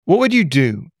What would you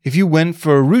do if you went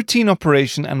for a routine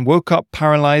operation and woke up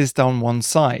paralyzed on one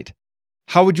side?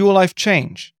 How would your life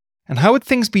change? And how would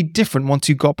things be different once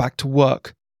you got back to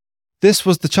work? This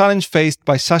was the challenge faced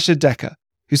by Sacha Dekker,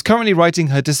 who's currently writing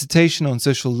her dissertation on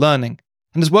social learning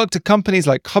and has worked at companies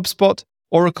like HubSpot,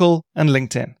 Oracle, and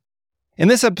LinkedIn. In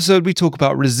this episode, we talk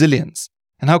about resilience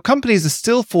and how companies are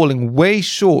still falling way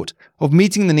short of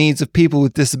meeting the needs of people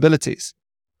with disabilities.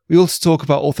 We also talk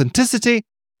about authenticity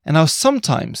and how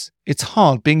sometimes it's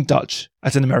hard being Dutch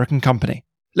at an American company.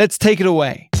 Let's take it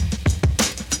away.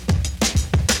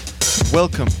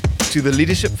 Welcome to the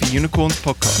Leadership for Unicorns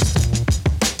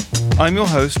podcast. I'm your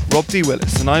host, Rob D.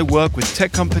 Willis, and I work with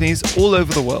tech companies all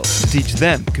over the world to teach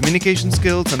them communication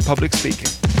skills and public speaking.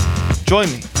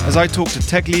 Join me as I talk to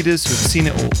tech leaders who have seen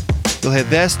it all. You'll hear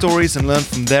their stories and learn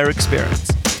from their experience.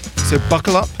 So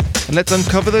buckle up and let's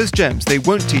uncover those gems they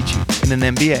won't teach you in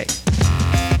an MBA.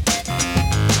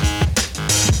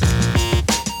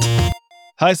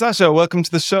 Hi, Sacha. Welcome to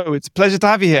the show. It's a pleasure to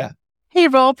have you here. Hey,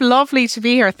 Rob. Lovely to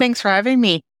be here. Thanks for having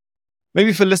me.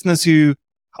 Maybe for listeners who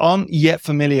aren't yet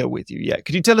familiar with you yet,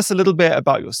 could you tell us a little bit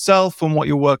about yourself and what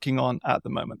you're working on at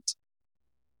the moment?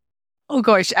 Oh,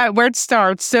 gosh. Where to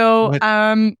start? So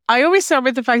I always start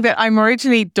with the fact that I'm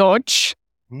originally Dutch.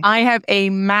 I have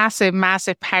a massive,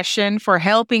 massive passion for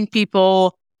helping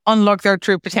people unlock their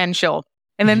true potential.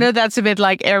 And I know that's a bit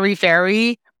like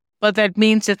airy-fairy, but that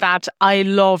means that I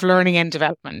love learning and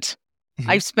development.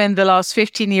 I've spent the last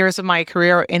 15 years of my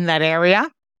career in that area.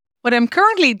 What I'm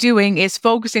currently doing is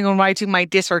focusing on writing my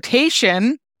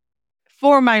dissertation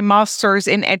for my master's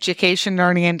in education,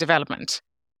 learning and development.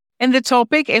 And the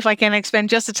topic, if I can expand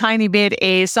just a tiny bit,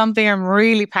 is something I'm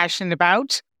really passionate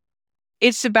about.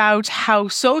 It's about how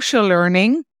social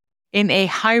learning in a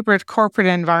hybrid corporate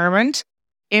environment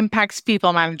impacts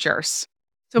people managers.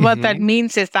 So what that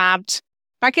means is that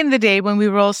back in the day when we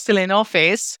were all still in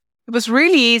office, it was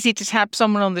really easy to tap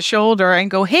someone on the shoulder and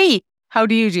go, hey, how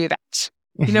do you do that?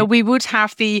 You know, we would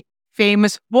have the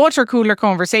famous water cooler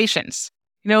conversations,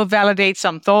 validate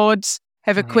some thoughts,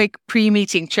 have a quick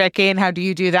pre-meeting check-in. How do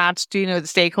you do that? Do you know the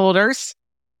stakeholders?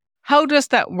 How does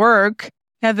that work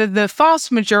now that the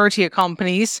vast majority of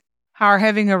companies are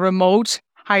having a remote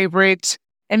hybrid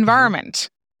environment?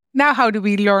 Now, how do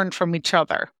we learn from each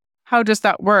other? How does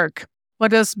that work? What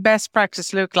does best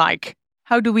practice look like?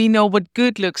 How do we know what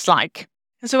good looks like?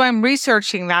 And so I'm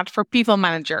researching that for people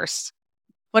managers.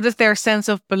 What does their sense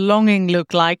of belonging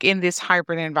look like in this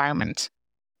hybrid environment?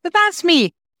 But that's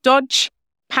me, Dutch,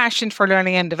 passion for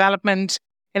learning and development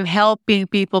and helping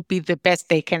people be the best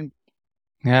they can be.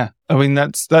 Yeah, I mean,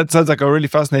 that sounds like a really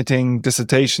fascinating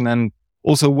dissertation, and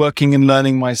also working and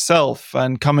learning myself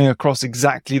and coming across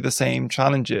exactly the same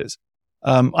challenges.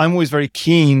 I'm always very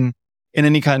keen in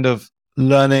any kind of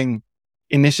learning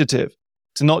initiative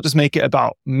to not just make it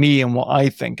about me and what I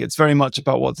think. It's very much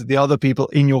about what the other people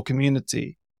in your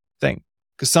community think.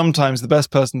 Because sometimes the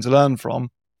best person to learn from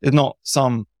is not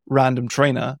some random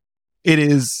trainer. It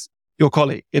is your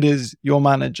colleague. It is your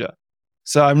manager.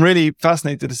 So I'm really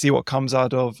fascinated to see what comes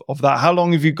out of that. How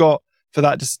long have you got for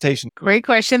that dissertation? Great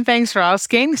question. Thanks for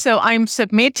asking. So I'm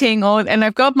submitting and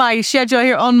I've got my schedule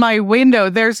here on my window.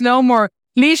 There's no more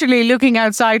leisurely looking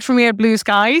outside for me at blue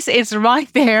skies. It's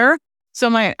right there.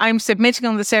 So I'm submitting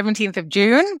on the 17th of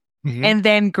June, and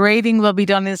then grading will be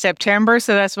done in September.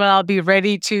 So that's when I'll be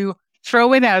ready to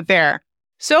throw it out there.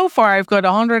 So far, I've got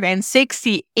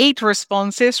 168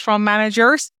 responses from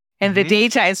managers, and the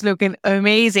data is looking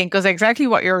amazing because exactly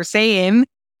what you're saying,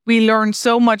 we learn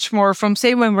so much more from,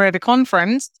 say, when we're at a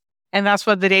conference, and that's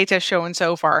what the data is showing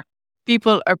so far.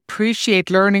 People appreciate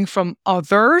learning from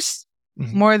others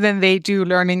more than they do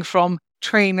learning from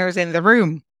trainers in the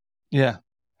room. Yeah.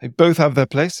 They both have their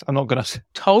place. I'm not going to...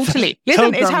 Totally.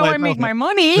 Listen, it's how I make my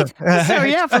money. So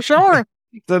yeah, for sure.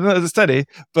 It's steady.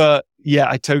 But yeah,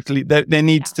 I totally... There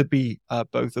needs to be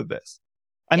both of this.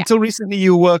 Until recently,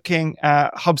 you were working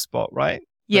at HubSpot, right?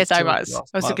 Yes, I was.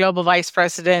 I was the global vice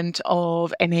president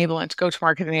of Enablement,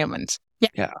 go-to-market enablement.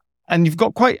 Yeah. And you've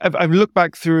got quite... I've looked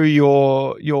back through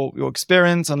your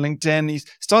experience on LinkedIn. You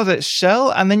started at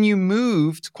Shell, and then you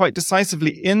moved quite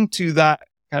decisively into that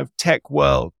kind of tech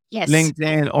world. Yes.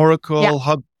 LinkedIn, Oracle,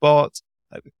 HubSpot,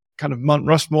 kind of Mount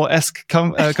Rushmore-esque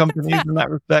companies in that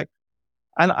respect.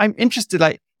 And I'm interested,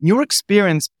 your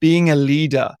experience being a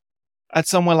leader at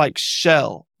somewhere like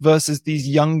Shell versus these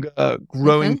younger,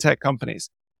 growing tech companies.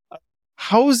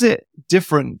 How is it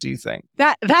different, do you think?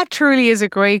 That truly is a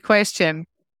great question.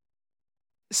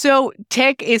 So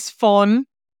tech is fun.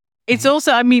 It's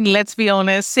also, let's be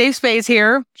honest, safe space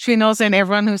here between us and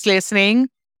everyone who's listening.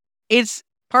 It's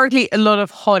partly a lot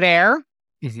of hot air.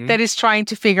 that is trying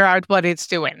to figure out what it's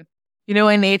doing.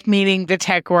 And it meaning the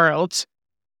tech world.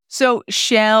 So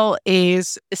Shell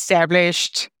is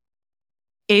established.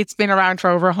 It's been around for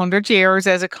over 100 years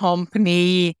as a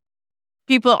company.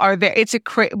 People are there. It's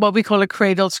what we call a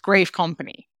cradle to grave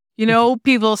company.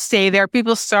 People stay there.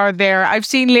 People start there.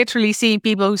 I've literally seen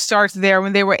people who started there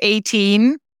when they were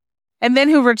 18 and then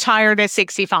who retired at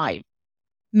 65.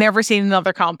 Never seen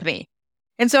another company.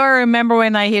 And so I remember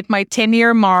when I hit my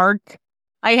 10-year mark,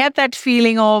 I had that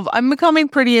feeling of I'm becoming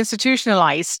pretty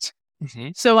institutionalized.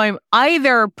 So I'm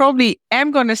either probably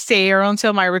am going to stay here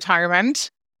until my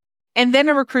retirement. And then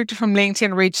a recruiter from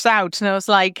LinkedIn reached out and I was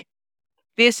like,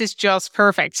 this is just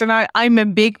perfect. And I'm a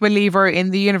big believer in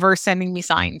the universe sending me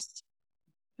signs.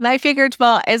 And I figured,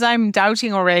 well, as I'm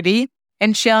doubting already,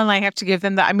 and Shell and I have to give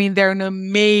them that. I mean, they're an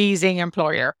amazing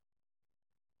employer.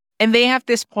 And they have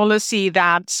this policy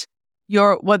that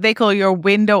what they call your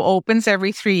window opens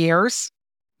every 3 years,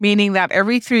 meaning that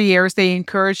every 3 years they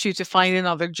encourage you to find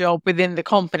another job within the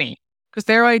company. Because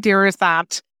their idea is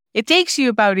that it takes you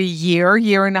about a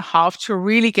year and a half to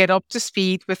really get up to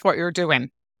speed with what you're doing.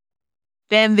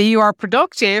 Then you are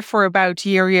productive for about a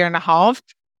year and a half.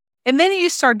 And then you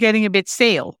start getting a bit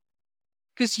stale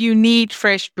because you need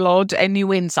fresh blood and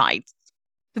new insights.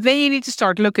 But then you need to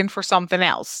start looking for something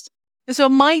else. And so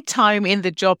my time in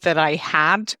the job that I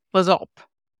had was up.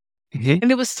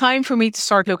 And it was time for me to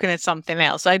start looking at something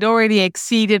else. I'd already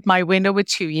exceeded my window with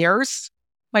 2 years.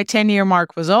 My 10-year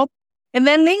mark was up. And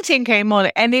then LinkedIn came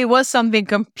on and it was something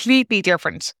completely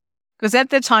different. Because at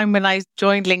the time when I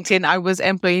joined LinkedIn, I was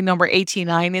employee number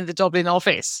 89 in the Dublin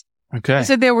office. Okay.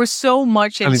 So there was so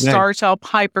much in startup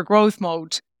hyper growth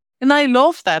mode. And I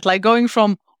loved that, like going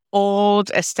from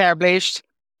old, established,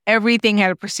 everything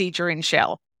had a procedure in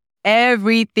Shell.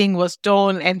 Everything was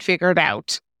done and figured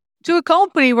out. To a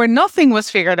company where nothing was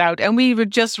figured out and we were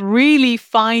just really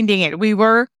finding it. We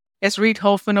were, as Reid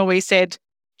Hoffman always said,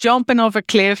 jumping off a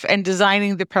cliff and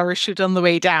designing the parachute on the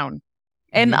way down.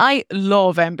 And I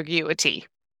love ambiguity.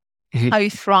 I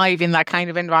thrive in that kind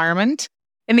of environment.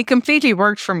 And it completely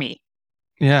worked for me.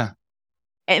 Yeah.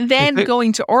 And then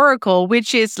going to Oracle,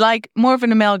 which is like more of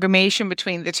an amalgamation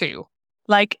between the two.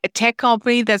 Like a tech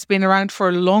company that's been around for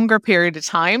a longer period of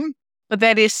time, but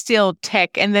that is still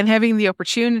tech. And then having the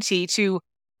opportunity to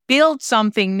build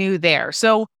something new there.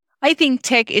 So I think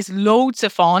tech is loads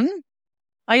of fun.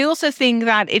 I also think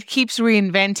that it keeps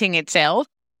reinventing itself.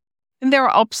 And there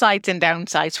are upsides and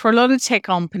downsides. For a lot of tech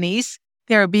companies,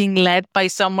 they're being led by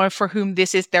someone for whom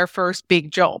this is their first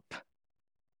big job.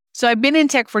 So I've been in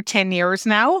tech for 10 years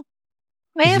now.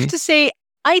 I have to say,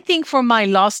 I think for my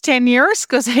last 10 years,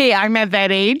 because hey, I'm at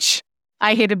that age,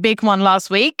 I hit a big one last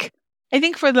week. I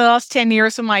think for the last 10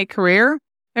 years of my career,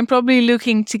 I'm probably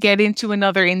looking to get into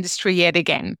another industry yet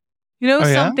again.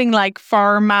 Something like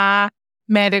pharma,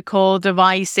 medical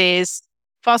devices,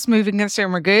 fast-moving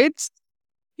consumer goods.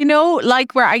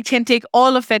 Like where I can take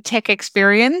all of that tech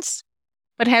experience,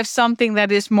 but have something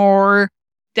that is more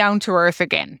down to earth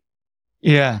again.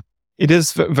 Yeah, it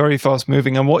is very fast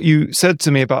moving. And what you said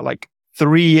to me about like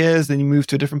 3 years, then you move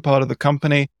to a different part of the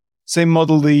company. Same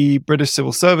model the British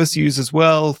Civil Service use as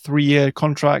well, 3-year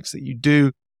contracts that you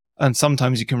do. And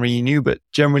sometimes you can renew, but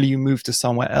generally you move to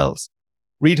somewhere else.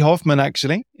 Reid Hoffman,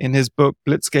 actually, in his book,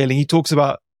 Blitzscaling, he talks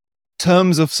about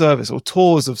terms of service or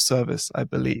tours of service, I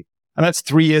believe. And that's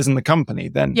 3 years in the company,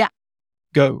 then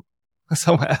go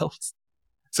somewhere else.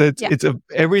 So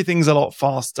everything's a lot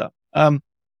faster.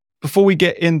 Before we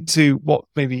get into what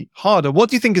may be harder, what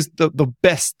do you think is the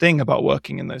best thing about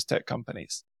working in those tech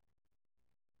companies?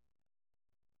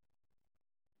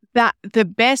 That the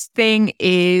best thing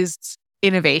is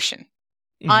innovation.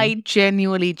 I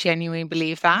genuinely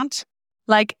believe that.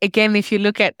 Like, again, if you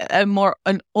look at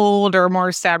an older, more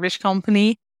established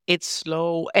company, it's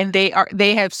slow and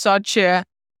they have such a,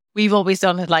 we've always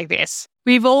done it like this.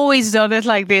 We've always done it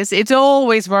like this. It's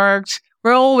always worked.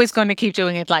 We're always going to keep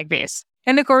doing it like this.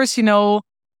 And of course, the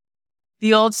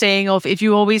old saying of if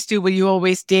you always do what you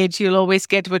always did, you'll always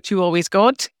get what you always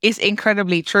got is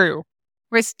incredibly true.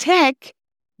 Whereas tech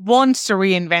wants to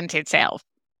reinvent itself.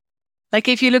 Like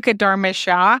if you look at Dharmesh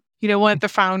Shah, one of the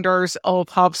founders of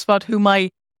HubSpot, whom I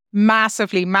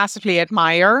massively, massively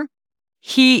admire,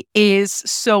 he is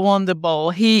so on the ball.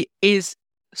 He is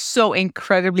so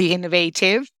incredibly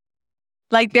innovative.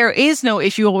 Like there is no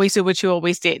if you always do what you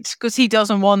always did, because he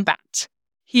doesn't want that.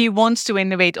 He wants to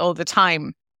innovate all the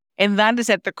time. And that is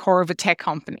at the core of a tech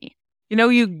company.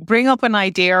 You bring up an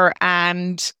idea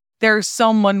and there's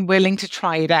someone willing to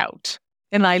try it out.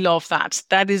 And I love that.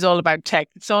 That is all about tech.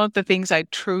 It's all of the things I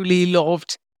truly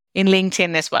loved in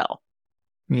LinkedIn as well.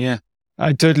 Yeah.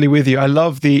 I'm totally with you. I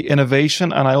love the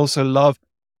innovation, and I also love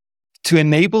to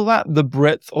enable that, the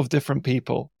breadth of different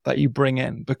people that you bring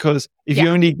in. Because if you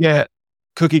only get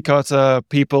cookie cutter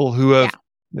people who are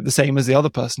the same as the other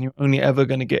person, you're only ever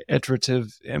going to get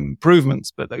iterative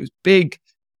improvements. But those big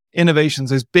innovations,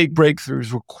 those big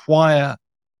breakthroughs require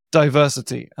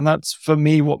diversity. And that's, for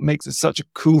me, what makes it such a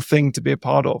cool thing to be a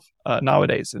part of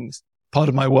nowadays, and it's part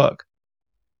of my work.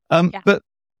 But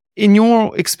in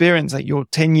your experience, like your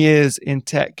 10 years in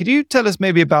tech, could you tell us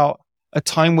maybe about a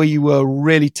time where you were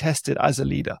really tested as a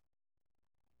leader?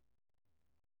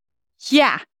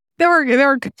 Yeah, there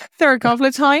were a couple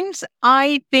of times.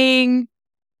 I think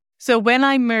so. When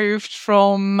I moved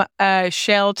from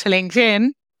Shell to LinkedIn,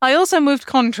 I also moved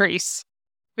countries,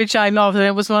 which I loved, and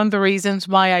it was one of the reasons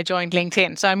why I joined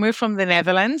LinkedIn. So I moved from the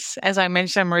Netherlands, as I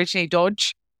mentioned. I'm originally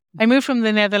Dutch. I moved from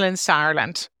the Netherlands to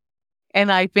Ireland, and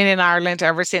I've been in Ireland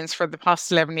ever since for the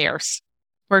past 11 years.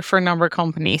 Worked for a number of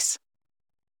companies.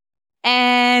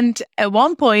 And at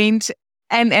one point,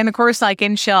 and of course, like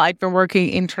in Shell, I'd been working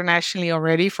internationally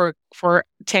already for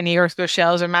 10 years because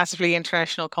Shell is a massively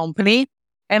international company.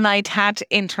 And I'd had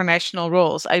international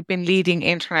roles. I'd been leading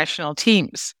international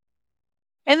teams.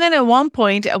 And then at one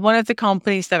point, at one of the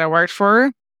companies that I worked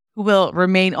for, who will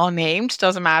remain unnamed,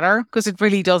 doesn't matter, because it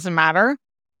really doesn't matter,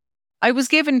 I was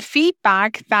given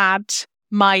feedback that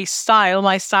my style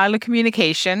of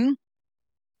communication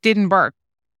didn't work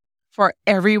for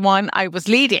everyone I was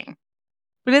leading.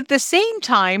 But at the same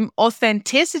time,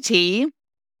 authenticity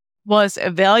was a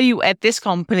value at this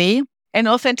company, and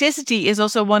authenticity is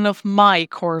also one of my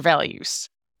core values.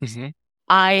 Mm-hmm.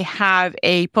 I have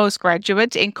a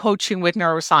postgraduate in coaching with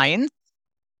neuroscience,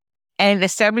 and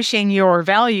establishing your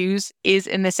values is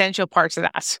an essential part of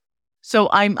that. So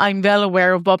I'm well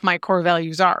aware of what my core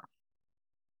values are.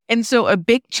 And so a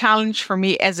big challenge for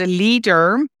me as a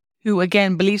leader who,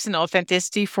 again, believes in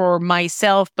authenticity for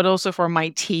myself, but also for my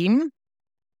team,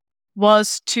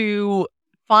 was to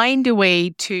find a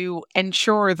way to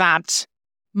ensure that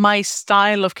my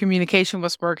style of communication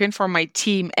was working for my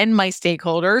team and my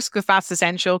stakeholders, because that's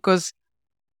essential. Because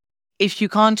if you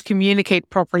can't communicate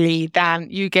properly, then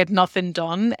you get nothing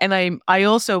done. And I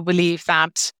also believe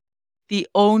that the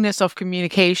onus of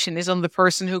communication is on the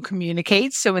person who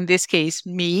communicates. So in this case,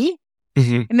 me.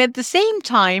 Mm-hmm. And at the same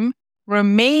time,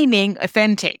 remaining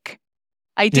authentic.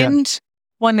 I didn't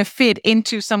want to fit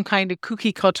into some kind of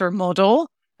cookie cutter model.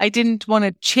 I didn't want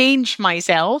to change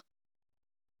myself.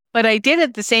 But I did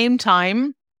at the same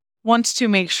time want to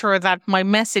make sure that my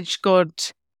message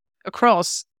got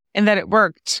across and that it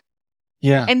worked.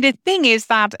 Yeah. And the thing is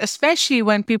that, especially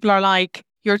when people are like,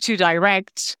 you're too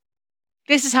direct,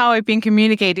 this is how I've been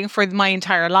communicating for my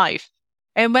entire life.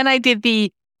 And when I did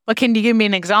well, can you give me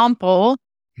an example?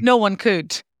 No one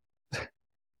could.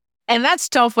 And that's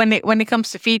tough when it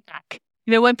comes to feedback.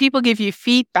 You know, when people give you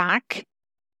feedback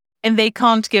and they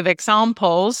can't give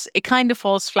examples, it kind of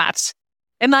falls flat.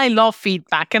 And I love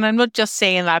feedback. And I'm not just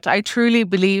saying that. I truly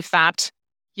believe that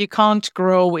you can't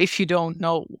grow if you don't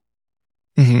know.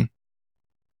 Mm-hmm.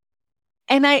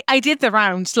 And I did the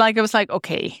rounds. Like, I was like,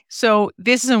 okay, so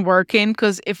this isn't working,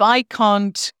 because if I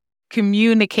can't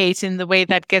communicate in the way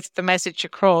that gets the message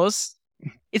across,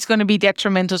 it's going to be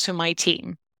detrimental to my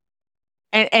team.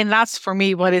 And that's, for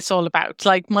me, what it's all about.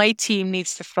 Like, my team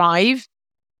needs to thrive.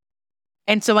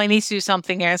 And so I need to do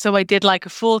something else. So I did like a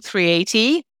full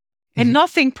 380. And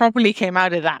nothing properly came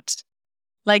out of that.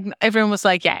 Like, everyone was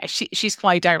like, yeah, she's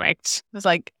quite direct. I was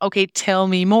like, okay, tell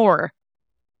me more.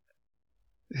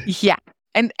 Yeah.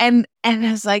 And I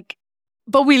was like,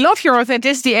 but we love your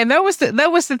authenticity. And that was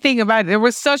the thing about it. There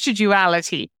was such a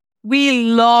duality. We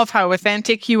love how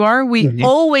authentic you are. We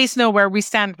always know where we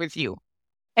stand with you.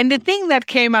 And the thing that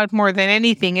came out more than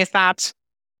anything is that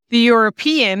the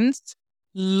Europeans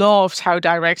loved how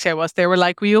direct I was. They were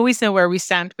like, we always know where we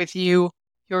stand with you.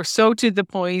 You're so to the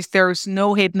point. There's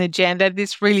no hidden agenda.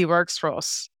 This really works for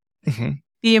us. Mm-hmm.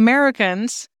 The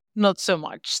Americans, not so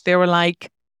much. They were like,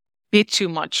 bit too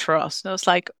much for us. And I was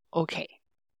like, okay.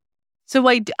 So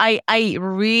I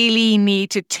really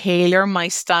need to tailor my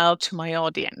style to my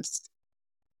audience.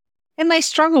 And I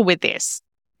struggle with this.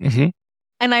 Mm-hmm.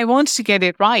 And I want to get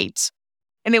it right.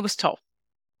 And it was tough.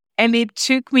 And it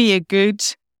took me a good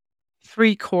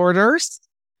 3 quarters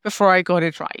before I got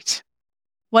it right.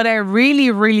 What I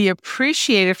really, really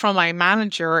appreciated from my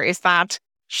manager is that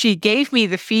she gave me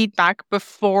the feedback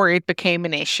before it became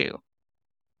an issue.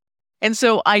 And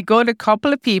so I got a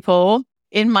couple of people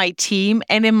in my team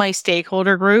and in my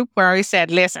stakeholder group where I said,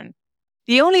 listen,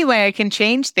 the only way I can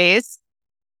change this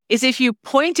is if you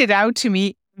point it out to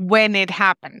me when it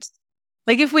happens.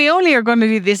 Like, if we only are going to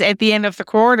do this at the end of the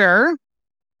quarter,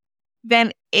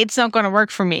 then it's not going to work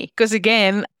for me. Because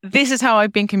again, this is how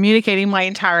I've been communicating my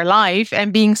entire life,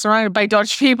 and being surrounded by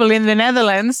Dutch people in the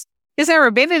Netherlands has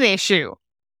never been an issue.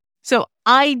 So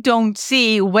I don't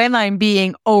see when I'm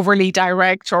being overly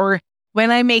direct, or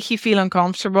when I make you feel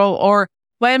uncomfortable, or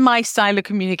when my style of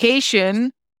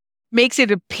communication makes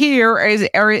it appear as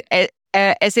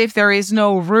if there is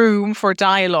no room for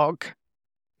dialogue.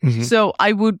 Mm-hmm. So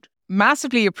I would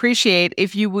massively appreciate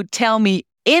if you would tell me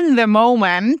in the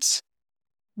moment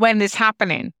when it's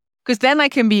happening, because then I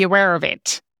can be aware of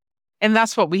it. And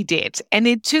that's what we did. And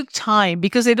it took time,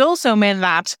 because it also meant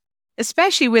that,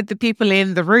 especially with the people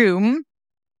in the room,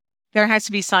 there has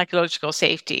to be psychological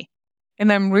safety.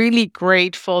 And I'm really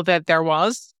grateful that there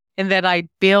was, and that I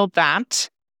built that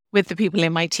with the people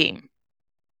in my team.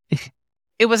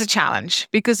 It was a challenge,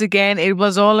 because again, it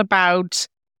was all about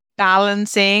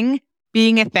balancing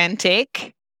being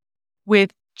authentic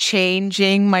with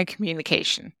changing my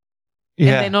communication.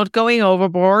 Yeah. And then not going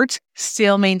overboard,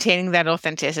 still maintaining that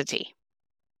authenticity.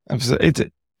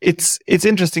 Absolutely. It's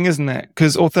interesting, isn't it?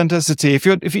 Because authenticity,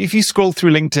 if you scroll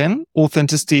through LinkedIn,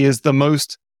 authenticity is the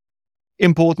most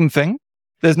important thing.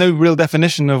 There's no real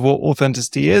definition of what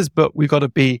authenticity is, but we've got to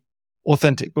be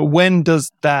authentic. But when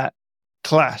does that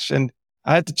clash? And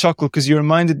I had to chuckle because you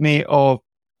reminded me of,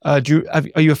 are you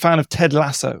a fan of Ted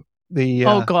Lasso?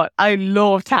 Oh God, I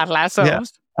love Ted Lasso. Yeah.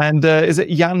 And is it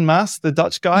Jan Maas, the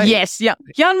Dutch guy? Yes, yeah.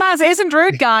 Jan Maas isn't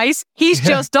rude, guys. He's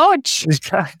just Dutch.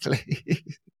 Exactly.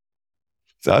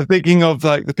 So I'm thinking of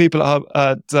like the people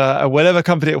at whatever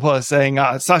company it was saying,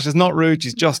 Sacha's not rude,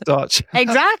 she's just Dutch.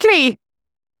 Exactly.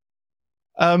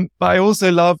 But I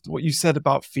also loved what you said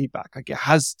about feedback. Like, it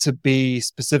has to be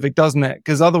specific, doesn't it?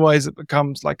 Because otherwise it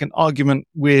becomes like an argument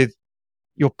with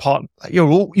your partner. Like,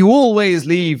 you always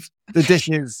leave the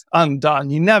dishes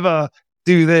undone. You never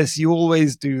do this. You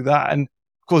always do that. And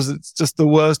of course, it's just the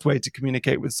worst way to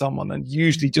communicate with someone, and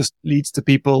usually just leads to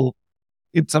people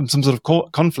in some sort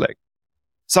of conflict.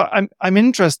 So I'm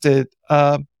interested.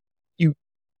 You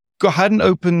had an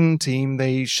open team.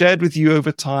 They shared with you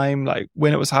over time, like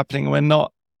when it was happening and when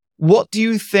not. What do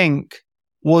you think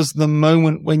was the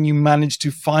moment when you managed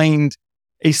to find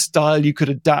a style you could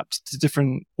adapt to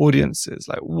different audiences?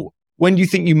 Like, when do you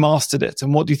think you mastered it?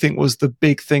 And what do you think was the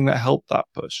big thing that helped that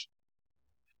push?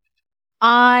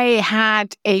 I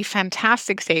had a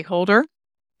fantastic stakeholder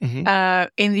in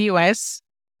the US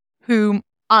whom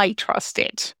I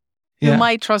trusted.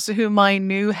 Whom I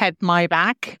knew had my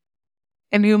back,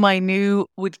 and whom I knew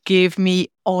would give me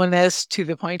honest, to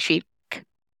the point feedback.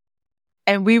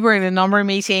 And we were in a number of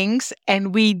meetings,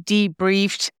 and we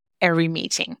debriefed every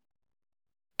meeting.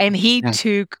 And he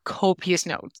took copious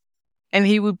notes. And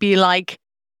he would be like,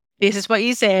 this is what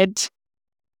you said.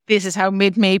 This is how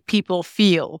mid-May people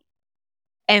feel.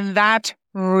 And that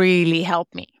really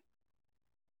helped me.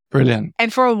 Brilliant.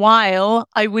 And for a while,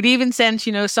 I would even send,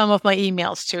 some of my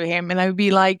emails to him, and I would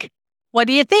be like, what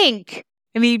do you think?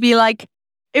 And he'd be like,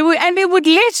 it would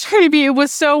literally be, it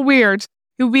was so weird.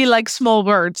 It would be like small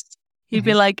words. He'd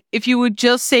be like, if you would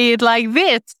just say it like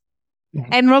this.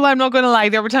 And Rob, I'm not going to lie,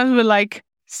 there were times we're like,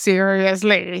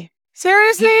 seriously?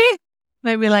 And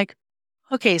I'd be like,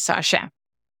 okay, Sacha,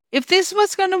 if this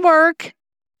was going to work,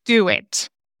 do it.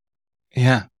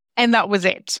 Yeah. And that was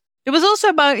it. It was also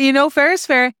about, fair is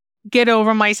fair. Get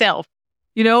over myself,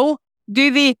 do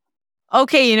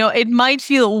it might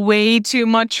feel way too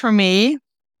much for me,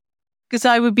 because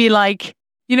I would be like,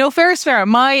 fair is fair.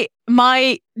 My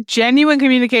genuine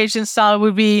communication style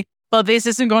would be, well, this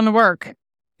isn't going to work.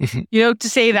 To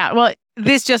say that, well,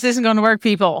 this just isn't going to work,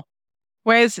 people.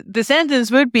 Whereas the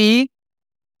sentence would be,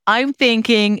 I'm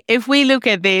thinking, if we look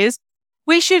at this,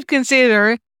 we should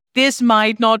consider this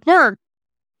might not work.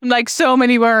 Like, so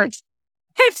many words.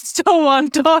 It's so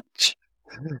untouched.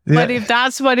 Yeah. But if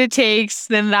that's what it takes,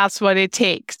 then that's what it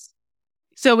takes.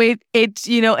 So it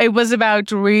was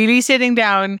about really sitting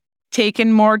down,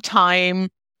 taking more time,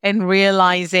 and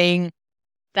realizing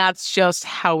that's just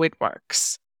how it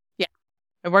works. Yeah.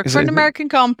 I work for an American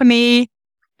company.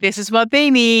 This is what they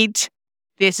need.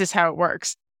 This is how it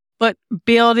works. But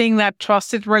building that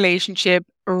trusted relationship,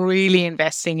 really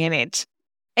investing in it.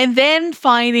 And then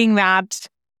finding that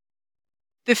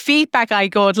the feedback I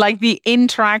got, like the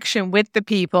interaction with the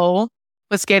people,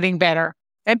 was getting better.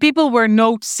 And people were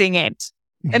noticing it.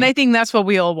 And I think that's what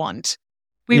we all want.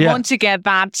 We want to get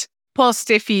that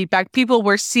positive feedback. People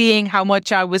were seeing how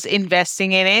much I was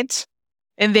investing in it.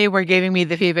 And they were giving me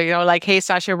the feedback. Like, hey,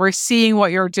 Sacha, we're seeing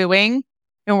what you're doing.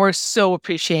 And we're so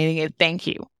appreciating it. Thank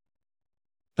you.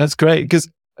 That's great. Because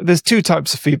there's two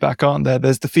types of feedback, aren't there?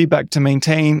 There's the feedback to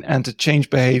maintain and to change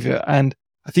behavior. And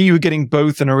I think you were getting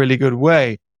both in a really good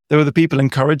way. there are the people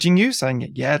encouraging you,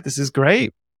 saying, yeah, this is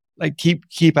great. Like keep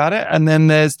at it. And then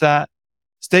there's that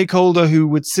stakeholder who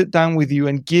would sit down with you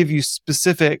and give you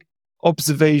specific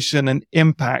observation and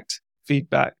impact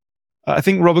feedback. I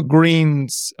think Robert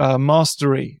Greene's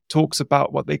Mastery talks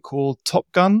about what they call Top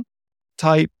Gun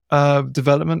type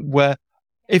development, where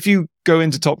if you go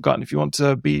into Top Gun, if you want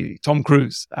to be Tom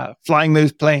Cruise flying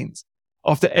those planes,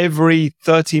 after every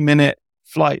 30-minute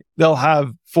flight, they'll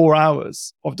have 4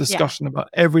 hours of discussion about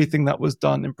everything that was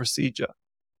done in procedure.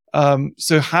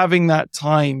 So having that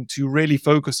time to really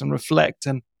focus and reflect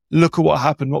and look at what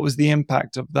happened, what was the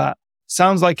impact of that,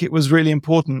 sounds like it was really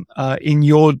important in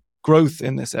your growth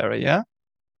in this area, yeah?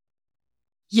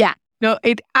 Yeah, no,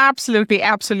 it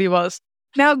absolutely was.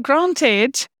 Now,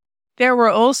 granted, there were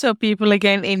also people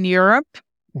again in Europe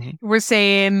who were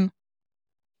saying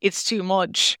it's too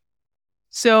much.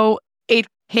 So it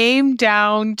came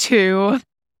down to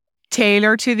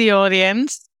tailor to the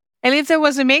audience. And if there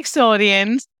was a mixed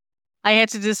audience, I had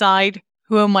to decide,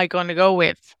 who am I going to go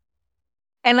with?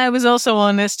 And I was also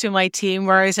honest to my team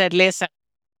where I said, listen,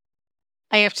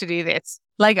 I have to do this.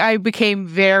 Like I became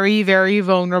very, very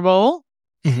vulnerable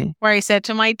where I said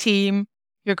to my team,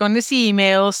 you're going to see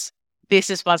emails. This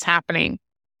is what's happening.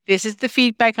 This is the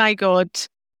feedback I got.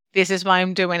 This is why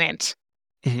I'm doing it.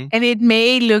 And it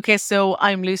may look as though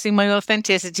I'm losing my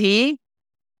authenticity.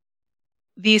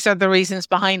 These are the reasons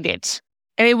behind it.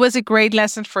 And it was a great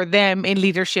lesson for them in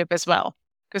leadership as well,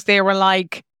 because they were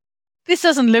like, this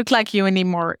doesn't look like you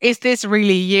anymore. Is this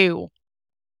really you?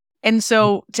 And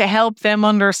so to help them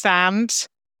understand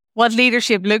what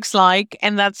leadership looks like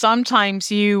and that sometimes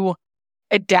you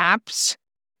adapt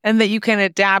and that you can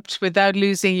adapt without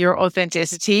losing your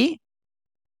authenticity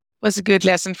was a good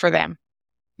lesson for them.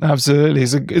 Absolutely.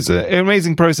 It's an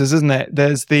amazing process, isn't it?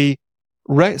 There's the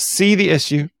see the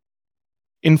issue,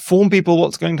 inform people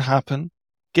what's going to happen,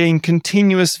 gain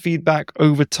continuous feedback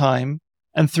over time,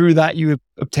 and through that you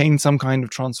obtain some kind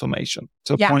of transformation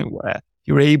to a point where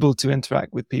you're able to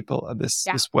interact with people this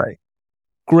way.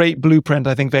 Great blueprint,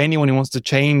 I think, for anyone who wants to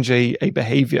change a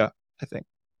behavior, I think.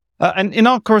 And in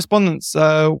our correspondence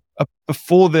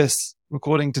before this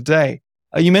recording today,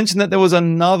 you mentioned that there was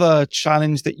another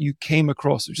challenge that you came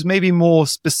across, which is maybe more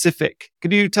specific.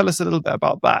 Could you tell us a little bit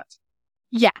about that?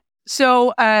 Yeah.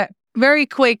 So very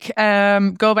quick,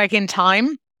 go back in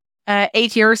time.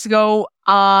 8 years ago,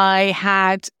 I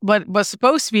had what was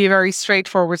supposed to be a very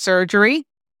straightforward surgery,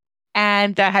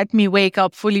 and that had me wake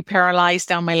up fully paralyzed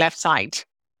down my left side.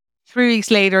 3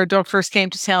 weeks later, doctors came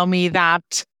to tell me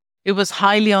that it was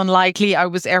highly unlikely I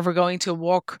was ever going to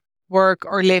walk, work,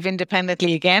 or live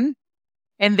independently again.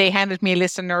 And they handed me a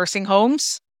list of nursing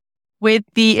homes with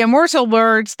the immortal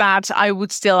words that I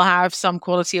would still have some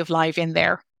quality of life in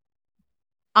there.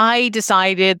 I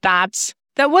decided that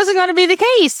wasn't going to be the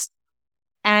case.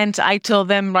 And I told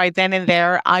them right then and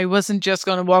there, I wasn't just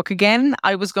going to walk again.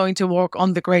 I was going to walk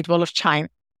on the Great Wall of China.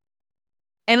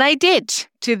 And I did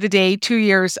to the day 2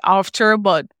 years after,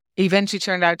 but eventually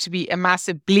turned out to be a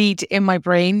massive bleed in my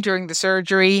brain during the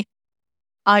surgery.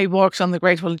 I walked on the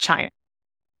Great Wall of China.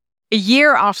 A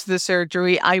year after the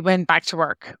surgery, I went back to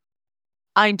work.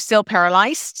 I'm still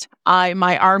paralyzed.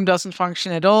 My arm doesn't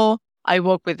function at all. I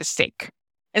walk with a stick.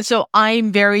 And so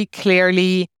I'm very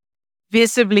clearly,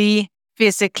 visibly,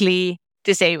 physically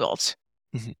disabled.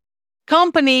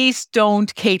 Companies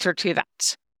don't cater to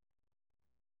that.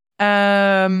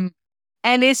 And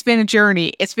it's been a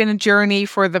journey. It's been a journey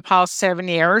for the past 7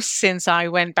 years since I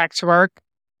went back to work.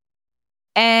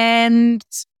 And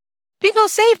people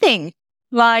say things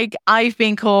like, I've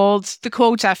been called the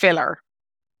quota filler.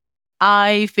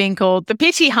 I've been called the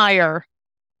pity hire.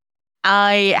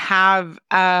 I have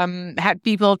had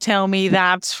people tell me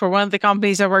that for one of the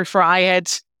companies I worked for,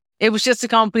 it was just a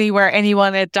company where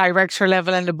anyone at director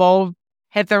level and above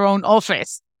had their own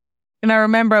office. And I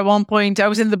remember at one point I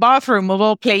was in the bathroom of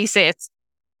all places,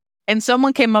 and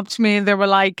someone came up to me and they were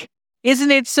like,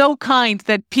 isn't it so kind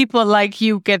that people like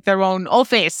you get their own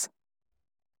office?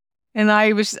 And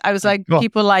I was like,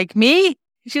 people like me?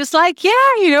 She was like,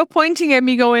 yeah, pointing at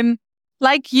me going,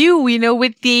 like you,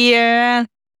 with the, and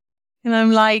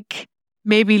I'm like,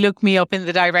 maybe look me up in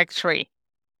the directory.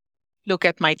 Look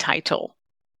at my title.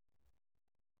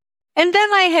 And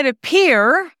then I had a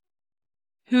peer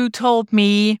who told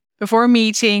me before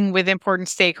meeting with important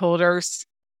stakeholders,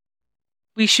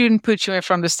 we shouldn't put you in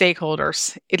front of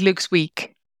stakeholders. It looks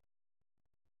weak.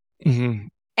 And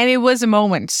it was a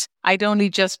moment. I'd only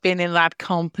just been in that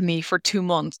company for 2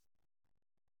 months.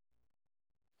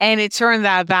 And it turned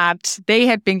out that they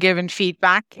had been given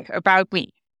feedback about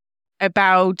me,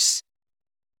 about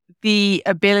the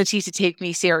ability to take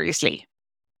me seriously.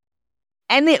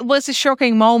 And it was a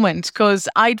shocking moment because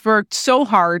I'd worked so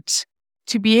hard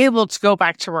to be able to go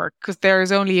back to work because there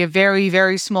is only a very,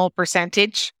 very small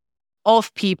percentage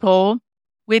of people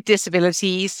with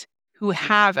disabilities who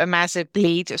have a massive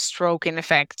bleed, a stroke in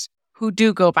effect, who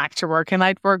do go back to work. And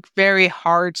I'd worked very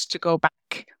hard to go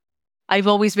back. I've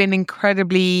always been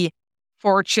incredibly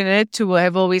fortunate to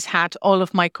have always had all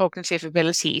of my cognitive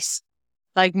abilities,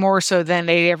 like more so than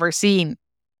they'd ever seen.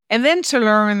 And then to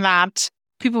learn that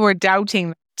people were doubting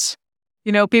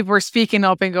that, people were speaking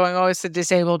up and going, oh, it's a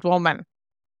disabled woman.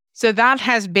 So that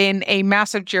has been a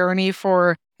massive journey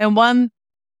and one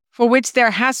for which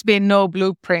there has been no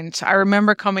blueprint. I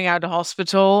remember coming out of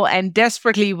hospital and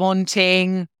desperately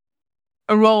wanting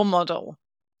a role model,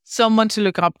 someone to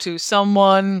look up to,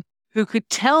 someone who could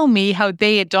tell me how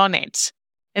they had done it.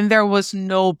 And there was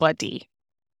nobody.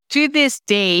 To this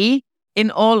day,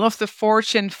 in all of the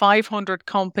Fortune 500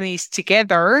 companies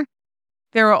together,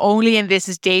 there are only, and this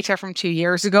is data from 2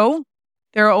 years ago,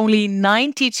 there are only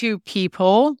 92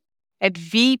 people at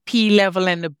VP level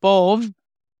and above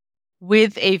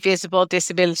with a visible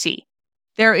disability.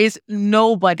 There is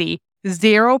nobody,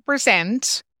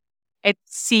 0% at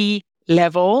C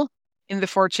level in the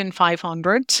Fortune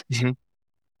 500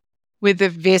 with a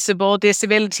visible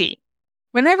disability.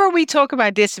 Whenever we talk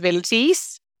about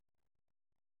disabilities,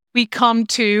 we come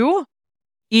to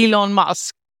Elon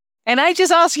Musk. And I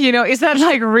just ask, is that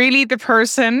like really the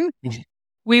person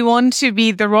we want to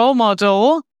be the role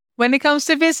model when it comes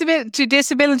to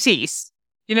disabilities?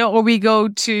 Or we go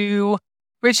to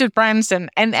Richard Branson.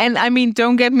 And I mean,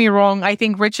 don't get me wrong. I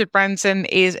think Richard Branson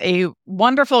is a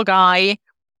wonderful guy.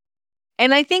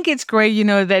 And I think it's great,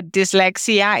 that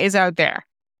dyslexia is out there.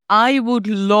 I would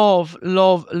love,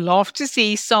 love, love to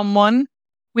see someone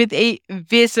with a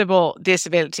visible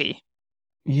disability.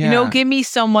 Yeah. Give me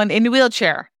someone in a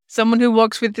wheelchair, someone who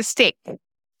walks with a stick,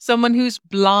 someone who's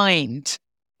blind,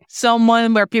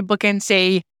 someone where people can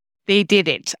say they did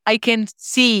it. I can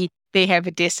see they have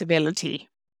a disability.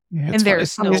 Yeah, and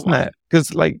there's funny, no isn't one. it?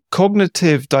 Because like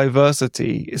cognitive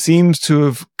diversity seems to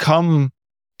have come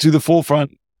to the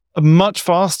forefront much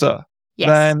faster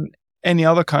than any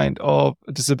other kind of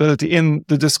disability in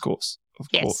the discourse, of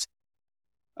course.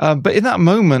 But in that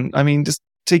moment, I mean, just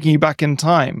taking you back in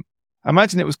time, I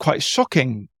imagine it was quite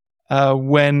shocking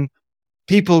when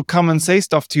people come and say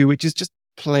stuff to you, which is just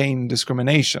plain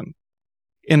discrimination.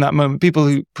 In that moment, people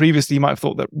who previously might have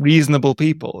thought that reasonable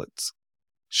people, it's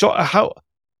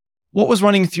what was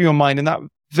running through your mind in that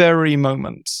very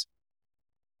moment?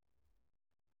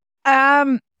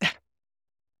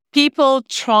 People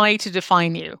try to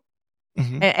define you.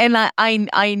 And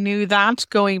I knew that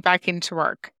going back into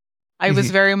work. I was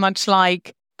very much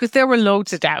like, because there were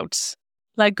loads of doubts.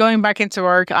 Like going back into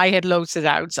work, I had loads of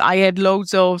doubts. I had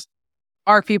loads of,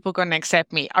 are people going to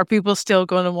accept me? Are people still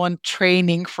going to want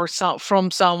training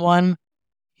from someone,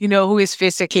 who is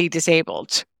physically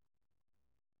disabled?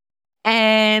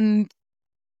 And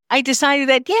I decided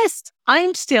that, yes,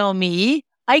 I'm still me.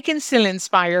 I can still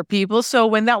inspire people. So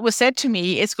when that was said to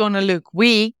me, it's going to look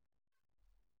weak.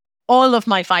 All of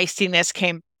my feistiness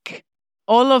came back.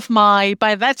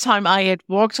 By that time, I had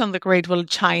walked on the Great Wall of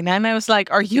China and I was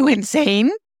like, are you insane?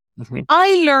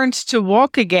 I learned to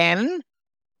walk again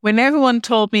when everyone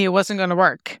told me it wasn't going to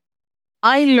work.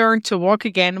 I learned to walk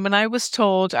again when I was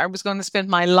told I was going to spend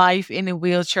my life in a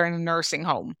wheelchair in a nursing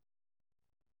home.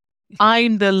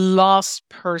 I'm the last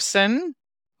person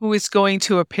who is going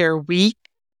to appear weak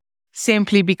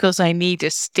simply because I need a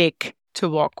stick to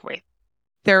walk with.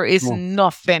 There is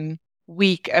nothing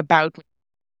weak about me.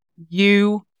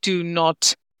 You do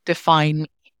not define me.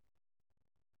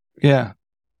 Yeah.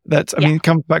 I mean, it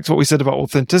comes back to what we said about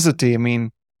authenticity. I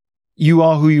mean, you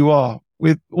are who you are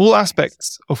with all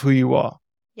aspects of who you are.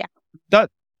 Yeah.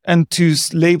 And to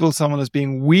label someone as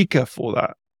being weaker for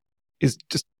that is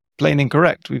just plain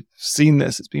incorrect. We've seen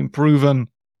this. It's been proven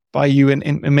by you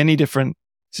in many different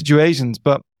situations.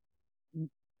 But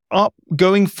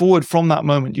going forward from that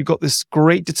moment, you got this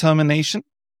great determination.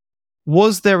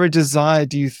 Was there a desire,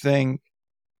 do you think,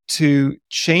 to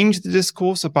change the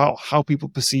discourse about how people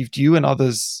perceived you and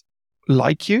others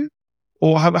like you?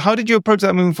 Or how did you approach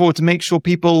that moving forward to make sure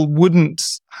people wouldn't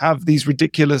have these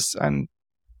ridiculous and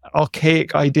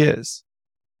archaic ideas?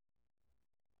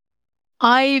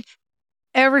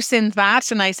 Ever since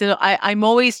that, and I said, I'm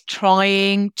always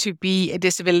trying to be a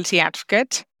disability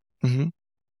advocate.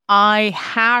 I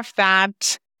have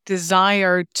that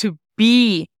desire to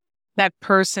be that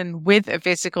person with a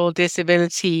physical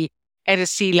disability at a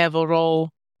C-level role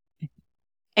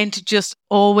and to just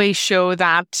always show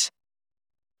that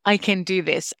I can do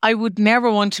this. I would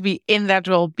never want to be in that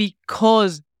role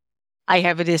because I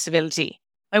have a disability.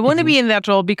 I want to be in that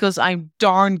role because I'm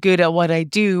darn good at what I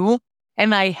do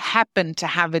and I happen to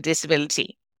have a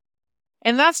disability.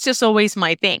 And that's just always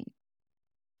my thing.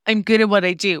 I'm good at what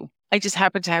I do. I just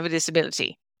happen to have a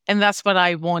disability. And that's what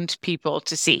I want people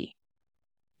to see.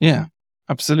 Yeah,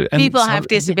 absolutely. People have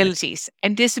disabilities,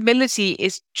 and disability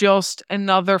is just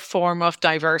another form of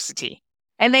diversity.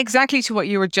 And exactly to what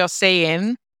you were just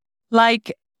saying,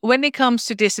 like when it comes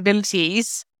to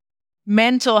disabilities,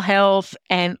 mental health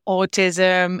and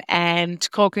autism and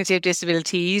cognitive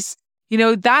disabilities,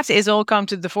 that is all come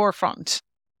to the forefront.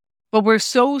 But we're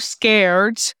so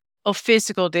scared of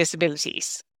physical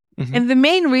disabilities. And the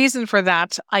main reason for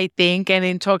that, I think, and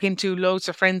in talking to loads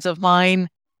of friends of mine,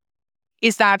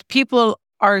 is that people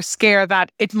are scared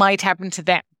that it might happen to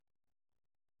them.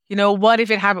 What if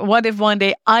it happens? What if one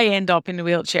day I end up in a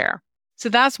wheelchair? So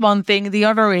that's one thing. The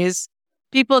other is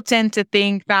people tend to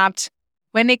think that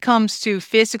when it comes to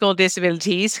physical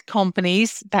disabilities,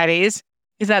 companies, that is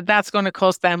that that's going to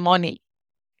cost them money.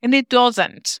 And it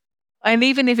doesn't. And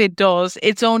even if it does,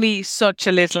 it's only such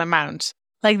a little amount.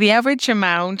 Like the average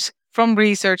amount from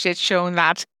research, it's shown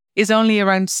that is only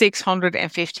around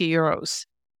 650 euros.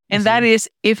 And that is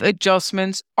if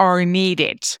adjustments are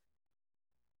needed,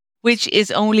 which is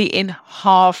only in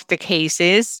half the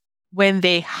cases when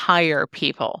they hire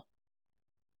people.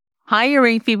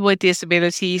 Hiring people with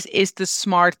disabilities is the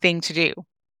smart thing to do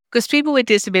because people with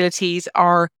disabilities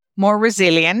are more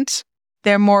resilient.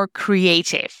 They're more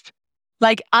creative.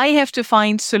 Like I have to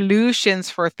find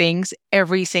solutions for things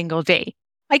every single day.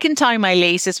 I can tie my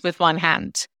laces with one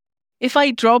hand. If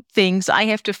I drop things, I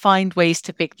have to find ways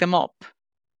to pick them up.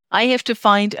 I have to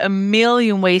find a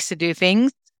million ways to do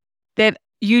things that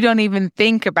you don't even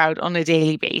think about on a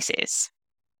daily basis.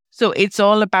 So it's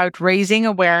all about raising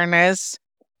awareness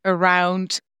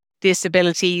around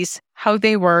disabilities, how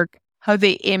they work, how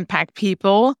they impact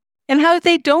people, and how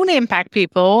they don't impact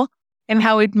people, and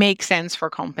how it makes sense for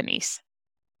companies.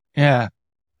 Yeah.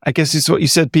 I guess it's what you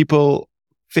said. People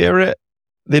fear it.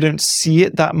 They don't see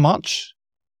it that much.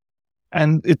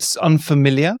 And it's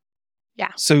unfamiliar.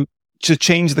 Yeah. So to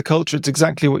change the culture, it's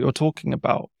exactly what you're talking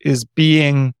about, is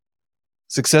being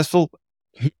successful,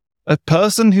 a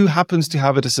person who happens to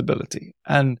have a disability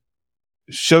and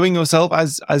showing yourself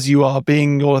as you are,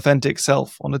 being your authentic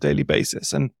self on a daily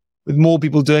basis. And with more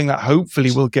people doing that, hopefully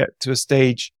we'll get to a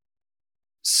stage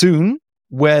soon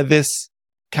where this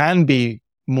can be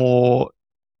more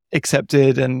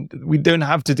accepted and you don't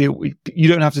have to deal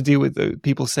with the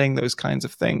people saying those kinds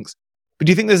of things. But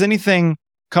do you think there's anything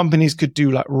companies could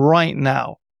do like right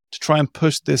now to try and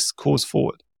push this cause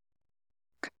forward?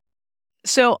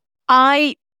 So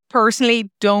I personally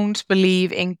don't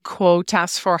believe in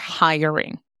quotas for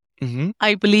hiring.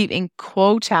 I believe in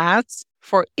quotas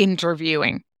for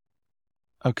interviewing.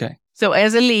 Okay. So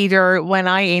as a leader, when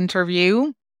I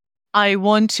interview, I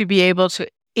want to be able to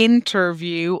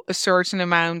interview a certain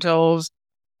amount of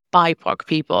BIPOC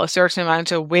people, a certain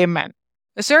amount of women,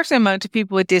 a certain amount of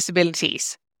people with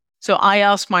disabilities. So I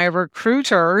ask my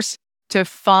recruiters to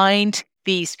find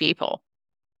these people.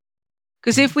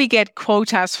 Because if we get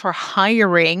quotas for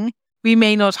hiring, we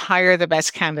may not hire the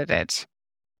best candidate.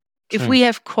 If we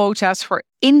have quotas for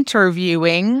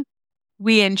interviewing,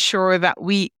 we ensure that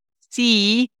we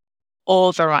see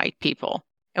all the right people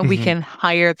and we can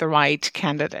hire the right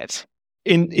candidate.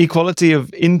 Inequality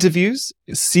of interviews,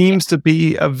 it seems to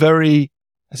be it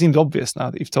seems obvious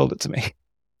now that you've told it to me,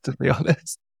 to be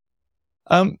honest.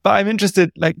 But I'm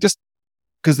interested, like, just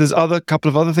because there's couple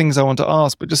of other things I want to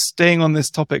ask, but just staying on this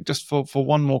topic just for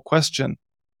one more question.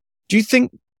 Do you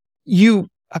think you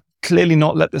have clearly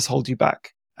not let this hold you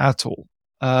back at all?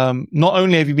 Not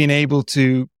only have you been able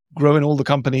to grow in all the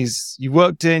companies you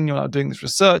worked in, you're now doing this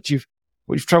research, you've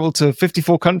traveled to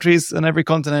 54 countries on every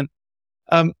continent.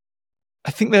 I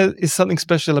think there is something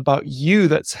special about you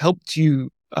that's helped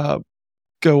you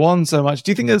go on so much.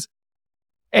 Do you think there's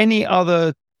any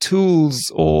other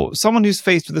tools, or someone who's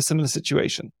faced with a similar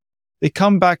situation? They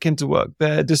come back into work,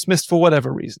 they're dismissed for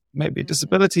whatever reason, maybe a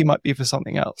disability, might be for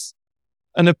something else,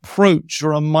 an approach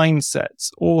or a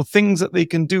mindset or things that they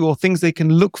can do or things they can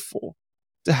look for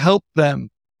to help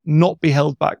them not be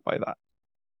held back by that?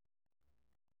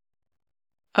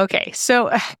 Okay, so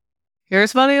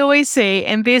here's what I always say,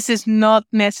 and this is not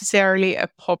necessarily a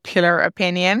popular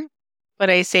opinion, but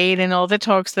I say it in all the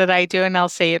talks that I do, and I'll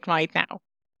say it right now.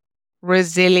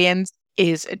 Resilience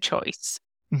is a choice.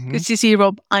 Because you see,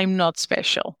 Rob, I'm not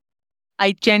special.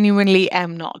 I genuinely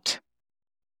am not.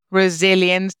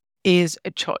 Resilience is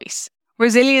a choice.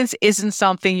 Resilience isn't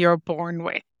something you're born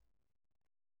with.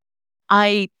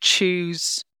 I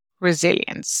choose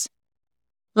resilience.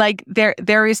 Like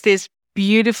there is this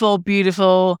beautiful,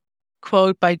 beautiful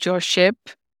quote by Josh Shipp.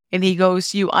 And he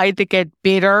goes, you either get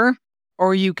bitter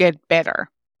or you get better.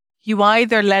 You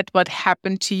either let what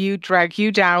happened to you drag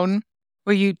you down,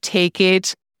 or you take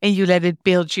it and you let it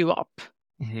build you up.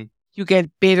 Mm-hmm. You get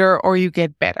bitter or you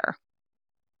get better.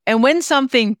 And when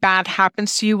something bad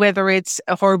happens to you, whether it's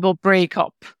a horrible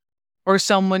breakup or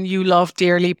someone you love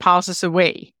dearly passes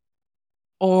away,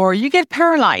 or you get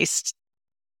paralyzed,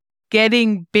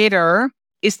 getting bitter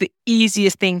is the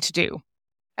easiest thing to do.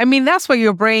 I mean, that's what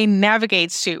your brain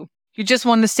navigates to. You just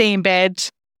want to stay in bed.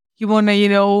 You want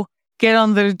to, get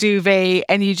under the duvet,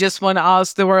 and you just want to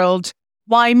ask the world,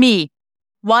 why me?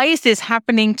 Why is this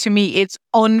happening to me? It's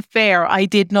unfair. I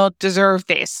did not deserve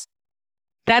this.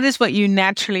 That is what you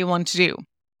naturally want to do.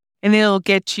 And it'll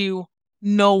get you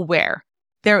nowhere.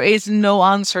 There is no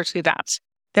answer to that.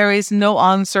 There is no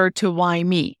answer to why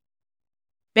me.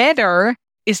 Better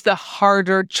is the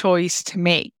harder choice to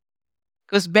make.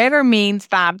 Because better means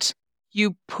that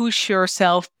you push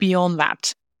yourself beyond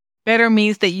that. Better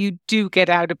means that you do get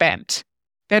out of bed.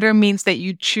 Better means that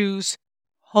you choose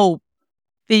hope,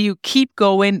 that you keep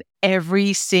going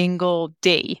every single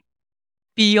day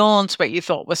beyond what you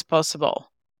thought was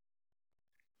possible.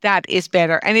 That is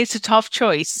better. And it's a tough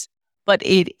choice, but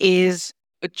it is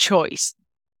a choice.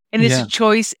 And it's a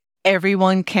choice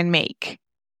everyone can make.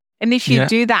 And if you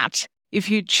do that, if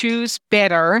you choose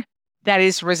better, that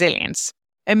is resilience.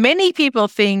 And many people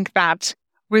think that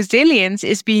resilience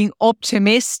is being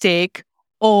optimistic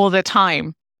all the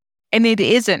time. And it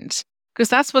isn't, because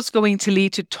that's what's going to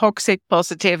lead to toxic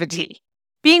positivity.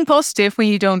 Being positive when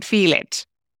you don't feel it.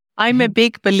 I'm a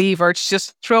big believer to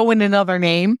just throw in another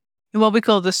name in what we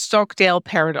call the Stockdale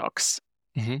paradox.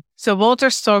 Mm-hmm. So Walter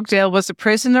Stockdale was a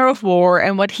prisoner of war.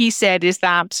 And what he said is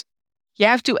that you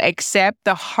have to accept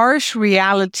the harsh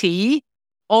reality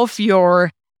of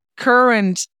your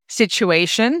current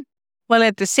situation, while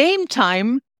at the same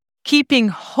time keeping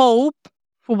hope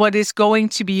for what is going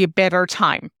to be a better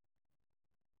time.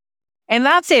 And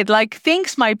that's it. Like,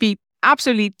 things might be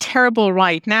absolutely terrible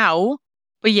right now,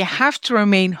 but you have to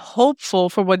remain hopeful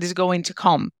for what is going to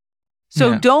come.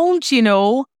 So don't do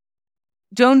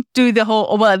the whole,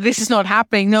 oh, well, this is not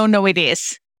happening. No, it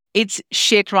is. It's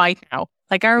shit right now.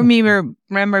 Like, I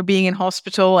remember being in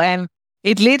hospital, and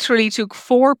it literally took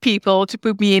 4 people to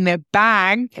put me in a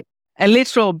bag, a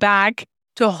literal bag,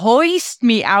 to hoist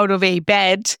me out of a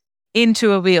bed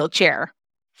into a wheelchair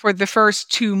for the first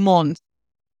 2 months.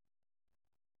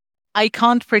 I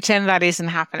can't pretend that isn't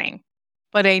happening,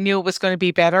 but I knew it was going to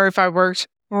be better if I worked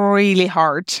really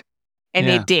hard, and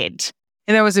it did.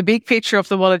 And there was a big picture of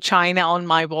the Wall of China on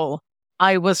my wall.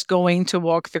 I was going to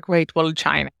walk the Great Wall of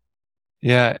China.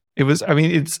 Yeah, it was, I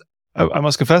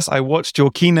must confess, I watched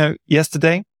your keynote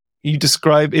yesterday. You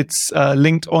describe it's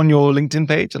linked on your LinkedIn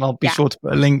page, and I'll be sure to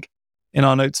put a link in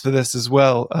our notes for this as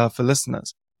well, for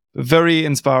listeners. But very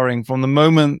inspiring from the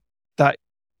moment that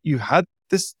you had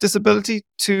this disability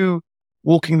to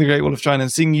walking the Great Wall of China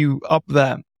and seeing you up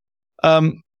there.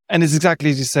 And it's exactly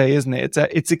as you say, isn't it?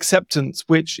 It's acceptance,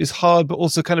 which is hard, but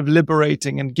also kind of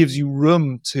liberating and gives you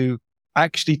room to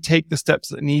actually take the steps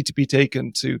that need to be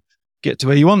taken to get to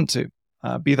where you want to,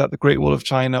 be that the Great Wall of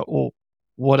China or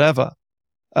whatever.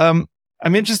 I'm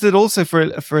interested also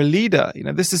for a leader.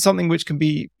 This is something which can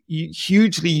be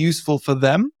hugely useful for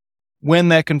them when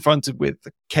they're confronted with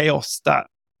the chaos that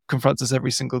confronts us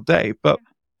every single day. But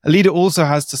a leader also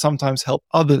has to sometimes help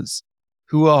others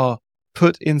who are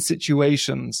put in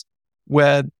situations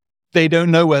where they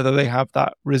don't know whether they have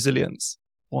that resilience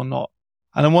or not.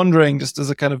 And I'm wondering, just as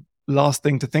a kind of last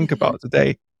thing to think about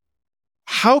today,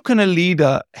 how can a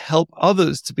leader help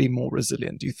others to be more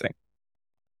resilient, do you think?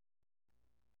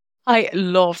 I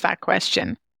love that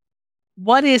question.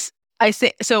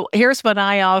 So here's what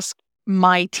I ask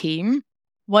my team.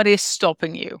 What is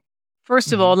stopping you?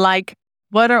 First of all,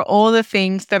 what are all the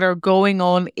things that are going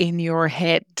on in your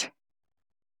head?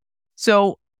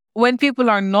 So when people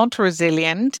are not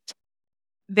resilient,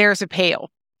 there's a payoff.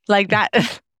 Like that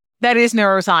is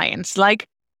neuroscience. Like,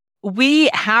 we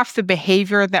have the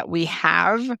behavior that we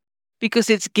have because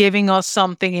it's giving us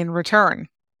something in return.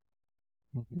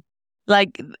 Mm-hmm.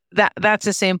 Like that's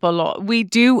a simple law. We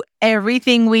do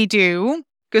everything we do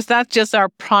because that's just our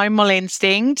primal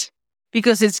instinct,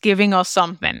 because it's giving us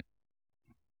something.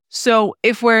 So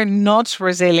if we're not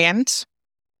resilient,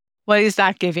 what is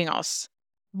that giving us?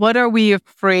 What are we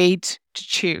afraid to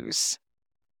choose?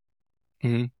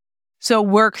 Mm-hmm. So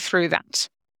work through that.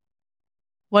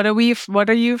 What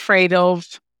are you afraid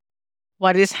of?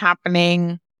 What is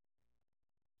happening?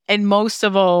 And most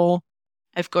of all,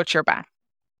 I've got your back.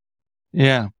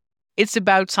 Yeah. It's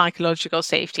about psychological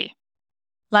safety.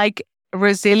 Like,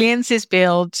 resilience is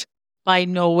built by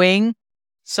knowing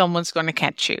someone's going to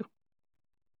catch you.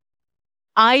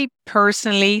 I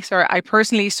personally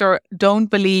don't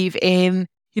believe in,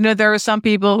 there are some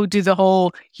people who do the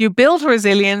whole, you build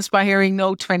resilience by hearing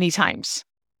no 20 times.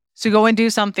 So go and do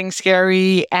something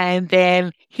scary and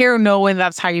then hear no, and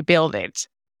that's how you build it.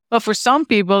 But for some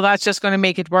people, that's just going to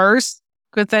make it worse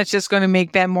because that's just going to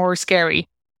make them more scary.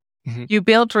 Mm-hmm. You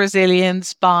build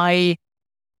resilience by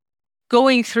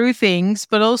going through things,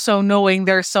 but also knowing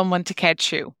there's someone to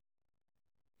catch you.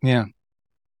 Yeah.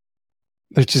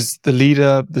 Which is the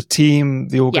leader, the team,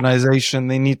 the organization,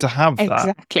 They need to have that.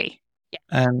 Exactly. Yeah.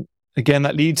 And again,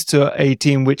 that leads to a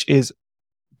team which is,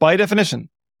 by definition,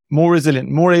 more resilient,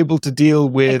 more able to deal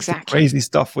with the crazy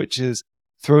stuff which is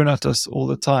thrown at us all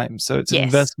the time. So it's an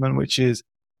investment which is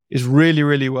really,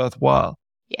 really worthwhile.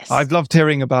 Yes. I've loved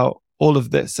hearing about all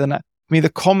of this. And the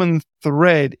common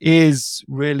thread is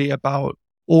really about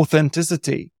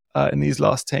authenticity in these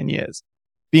last 10 years.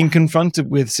 Being confronted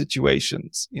with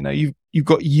situations, you've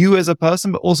got you as a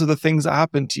person, but also the things that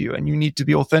happen to you, and you need to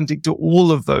be authentic to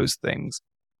all of those things.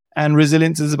 And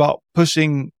resilience is about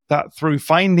pushing that through,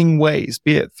 finding ways,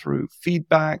 be it through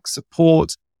feedback,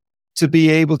 support, to be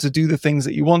able to do the things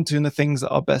that you want to and the things that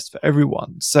are best for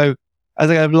everyone. So as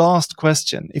a last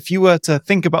question, if you were to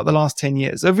think about the last 10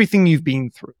 years, everything you've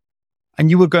been through, and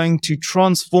you were going to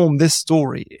transform this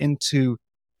story into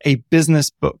a business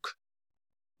book,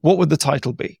 what would the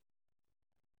title be?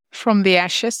 From the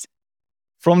Ashes.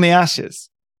 From the Ashes.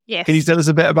 Yes. Can you tell us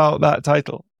a bit about that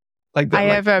title? I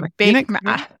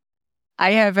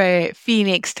have a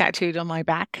phoenix tattooed on my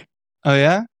back. Oh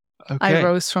yeah? Okay. I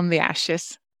rose from the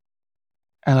ashes.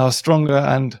 And are stronger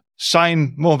and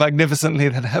shine more magnificently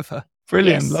than ever.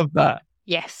 Brilliant. Yes. Love that.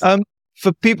 Yes.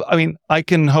 For people, I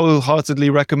can wholeheartedly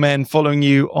recommend following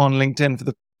you on LinkedIn for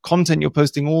the content you're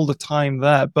posting all the time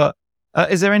there. But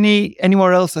is there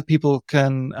anywhere else that people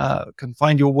can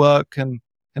find your work and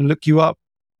look you up?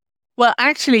 Well,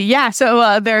 actually, yeah.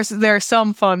 So there's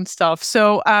some fun stuff.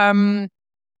 So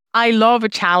I love a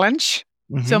challenge.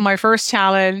 Mm-hmm. So my first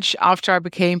challenge after I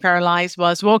became paralyzed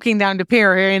was walking down the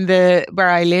pier here where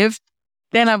I live.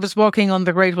 Then I was walking on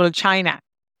the Great Wall of China.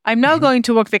 I'm now going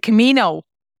to walk the Camino.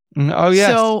 Oh, yes.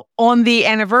 So on the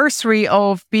anniversary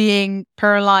of being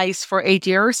paralyzed for 8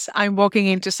 years, I'm walking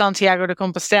into Santiago de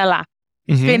Compostela,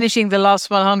 finishing the last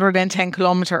 110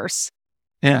 kilometers.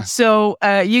 Yeah. So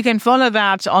you can follow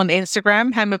that on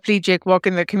Instagram, Hemiplegic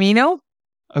Walking the Camino.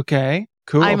 Okay,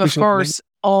 cool. I'm, of course,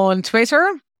 on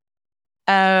Twitter,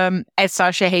 at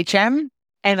Sacha HM,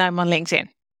 and I'm on LinkedIn.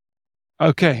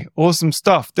 Okay, awesome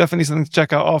stuff. Definitely something to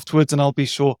check out afterwards, and I'll be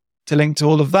sure to link to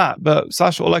all of that. But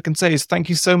Sacha, all I can say is thank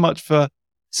you so much for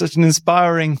such an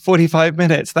inspiring 45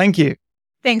 minutes. Thank you.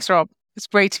 Thanks, Rob. It's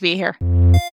great to be here.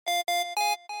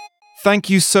 Thank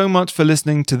you so much for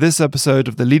listening to this episode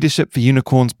of the Leadership for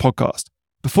Unicorns podcast.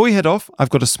 Before you head off, I've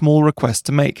got a small request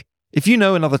to make. If you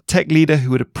know another tech leader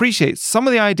who would appreciate some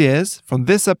of the ideas from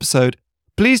this episode,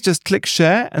 please just click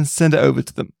share and send it over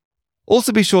to them.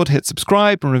 Also be sure to hit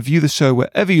subscribe and review the show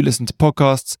wherever you listen to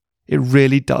podcasts. It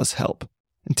really does help.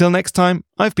 Until next time,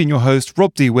 I've been your host,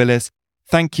 Rob D. Willis.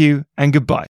 Thank you and goodbye.